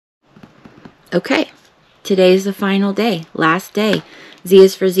Okay, today's the final day, last day. Z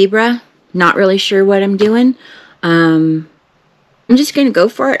is for zebra. Not really sure what I'm doing. I'm just going to go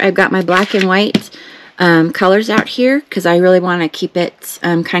for it. I've got my black and white colors out here because I really want to keep it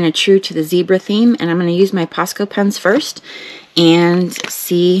kind of true to the zebra theme. And I'm going to use my Posco pens first and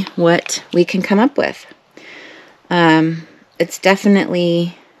see what we can come up with. It's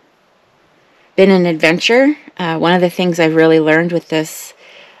definitely been an adventure. One of the things I've really learned with this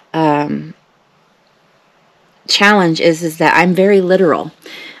challenge is that I'm very literal.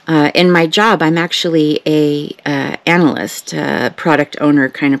 In my job, I'm actually a analyst, product owner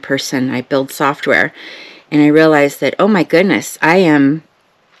kind of person. I build software, and I realized that, oh my goodness, I am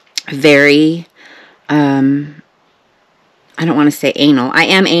very, I don't want to say anal. I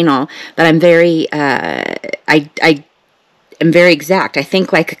am anal, but I'm very, I am very exact. I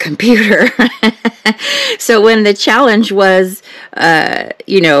think like a computer. So when the challenge was,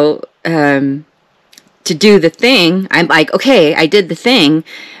 to do the thing, I'm like, okay, I did the thing,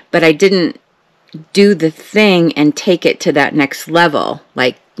 but I didn't do the thing and take it to that next level,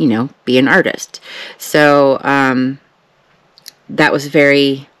 like, be an artist. So that was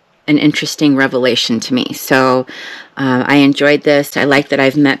an interesting revelation to me. So I enjoyed this. I like that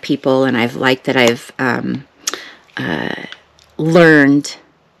I've met people, and I've liked that I've learned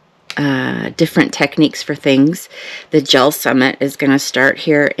different techniques for things. The Gel Summit is going to start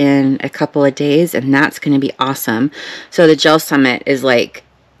here in a couple of days, and that's going to be awesome. So the Gel Summit is like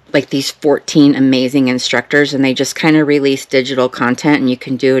these 14 amazing instructors, and they just kind of release digital content, and you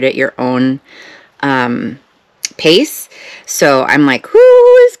can do it at your own pace. So I'm like, whoo,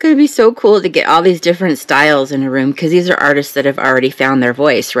 it's going to be so cool to get all these different styles in a room, because these are artists that have already found their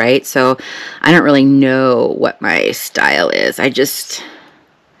voice, right? So I don't really know what my style is. I just...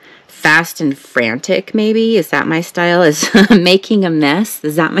 fast and frantic, maybe? Is that my style? Is making a mess?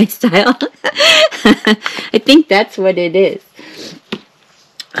 Is that my style? I think that's what it is.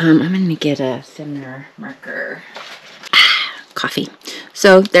 I'm going to get a thinner marker. Coffee.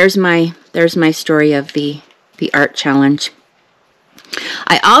 So there's my story of the art challenge.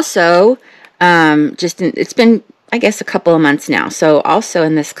 I also, it's been, I guess, a couple of months now. So also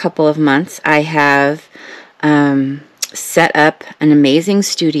in this couple of months, I have... set up an amazing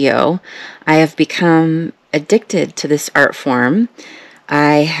studio. I have become addicted to this art form.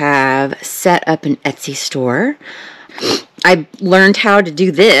 I have set up an Etsy store. I learned how to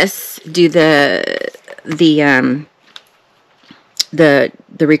do this, do the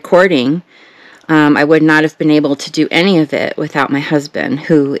recording. I would not have been able to do any of it without my husband,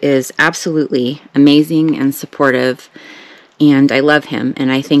 who is absolutely amazing and supportive. And I love him,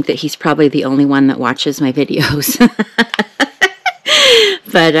 and I think that he's probably the only one that watches my videos.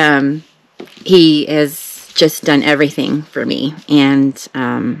 But he has just done everything for me, and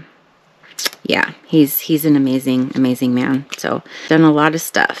yeah, he's an amazing man. So done a lot of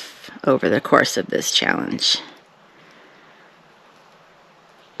stuff over the course of this challenge.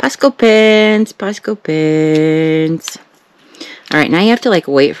 Posco pens, Posco pens. All right, now you have to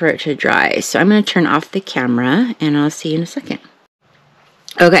wait for it to dry. So I'm going to turn off the camera, and I'll see you in a second.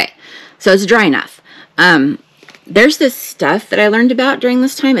 Okay, so it's dry enough. There's this stuff that I learned about during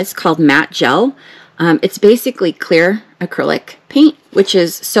this time. It's called matte gel. It's basically clear acrylic paint, which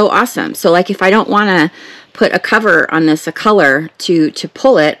is so awesome. So if I don't want to put a cover on this, a color to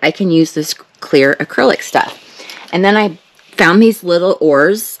pull it, I can use this clear acrylic stuff. And then I found these little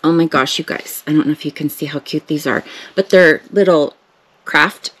oars. Oh my gosh, you guys. I don't know if you can see how cute these are, but they're little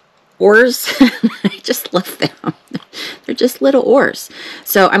craft oars. I just love them. They're just little oars.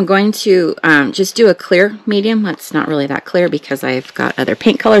 So I'm going to just do a clear medium. That's not really that clear because I've got other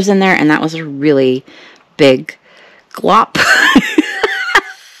paint colors in there, and that was a really big glop.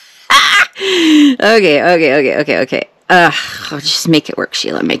 Okay. I'll just make it work,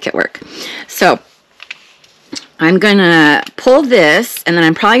 Sheila. Make it work. So I'm going to pull this, and then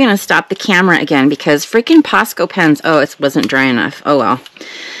I'm probably going to stop the camera again because freaking Posco pens, oh, it wasn't dry enough. Oh, well.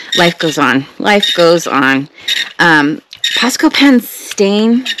 Life goes on. Life goes on. Posco pens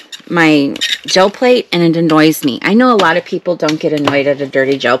stain my gel plate, and it annoys me. I know a lot of people don't get annoyed at a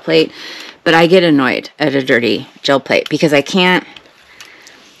dirty gel plate, but I get annoyed at a dirty gel plate because I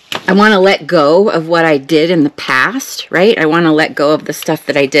want to let go of what I did in the past, right? I want to let go of the stuff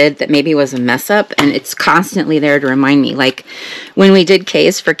that I did that maybe was a mess up, and it's constantly there to remind me. Like when we did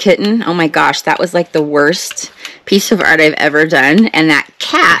K's for Kitten, oh my gosh, that was like the worst piece of art I've ever done, and that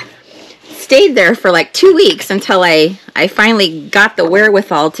cat stayed there for like 2 weeks until I finally got the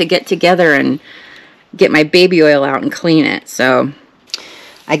wherewithal to get together and get my baby oil out and clean it. So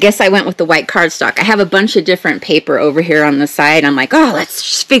I guess I went with the white cardstock. I have a bunch of different paper over here on the side. I'm like, oh, let's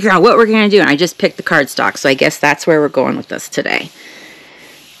just figure out what we're going to do. And I just picked the cardstock. So I guess that's where we're going with this today.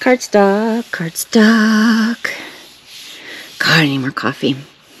 Cardstock, cardstock. God, I need more coffee.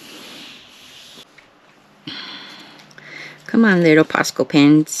 Come on, little Posco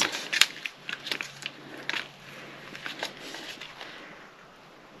pens.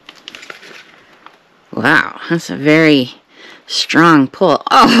 Wow, that's a very strong pull.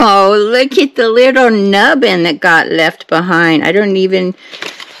 Oh, look at the little nubbin that got left behind. I don't even,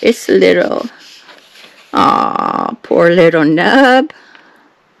 it's little. Aw, poor little nub.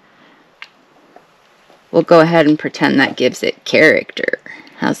 We'll go ahead and pretend that gives it character.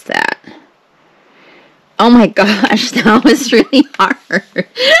 How's that? Oh my gosh, that was really hard.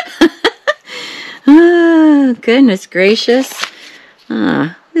 Oh, goodness gracious.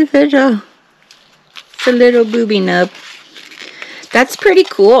 It's a little booby nub. That's pretty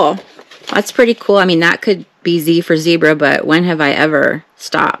cool. That's pretty cool. I mean, that could be Z for zebra, but when have I ever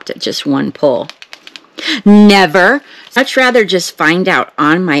stopped at just one pull? Never. Much rather just find out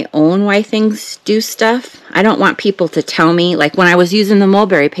on my own why things do stuff. I don't want people to tell me, like when I was using the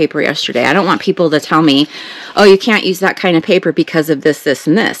mulberry paper yesterday, I don't want people to tell me, oh, you can't use that kind of paper because of this, this,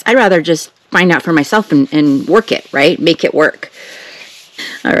 and this. I'd rather just find out for myself and work it, right? Make it work.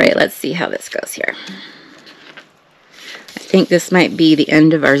 All right, let's see how this goes here. I think this might be the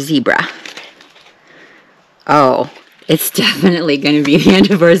end of our zebra. Oh, it's definitely going to be the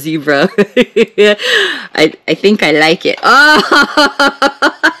end of our zebra. I think I like it. Oh!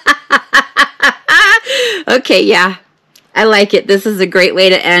 Okay, yeah. I like it. This is a great way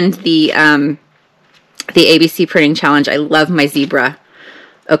to end the ABC Printing Challenge. I love my zebra.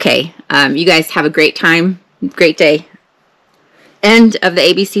 Okay, you guys have a great time. Great day. End of the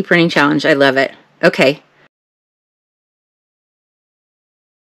ABC Printing Challenge. I love it. Okay.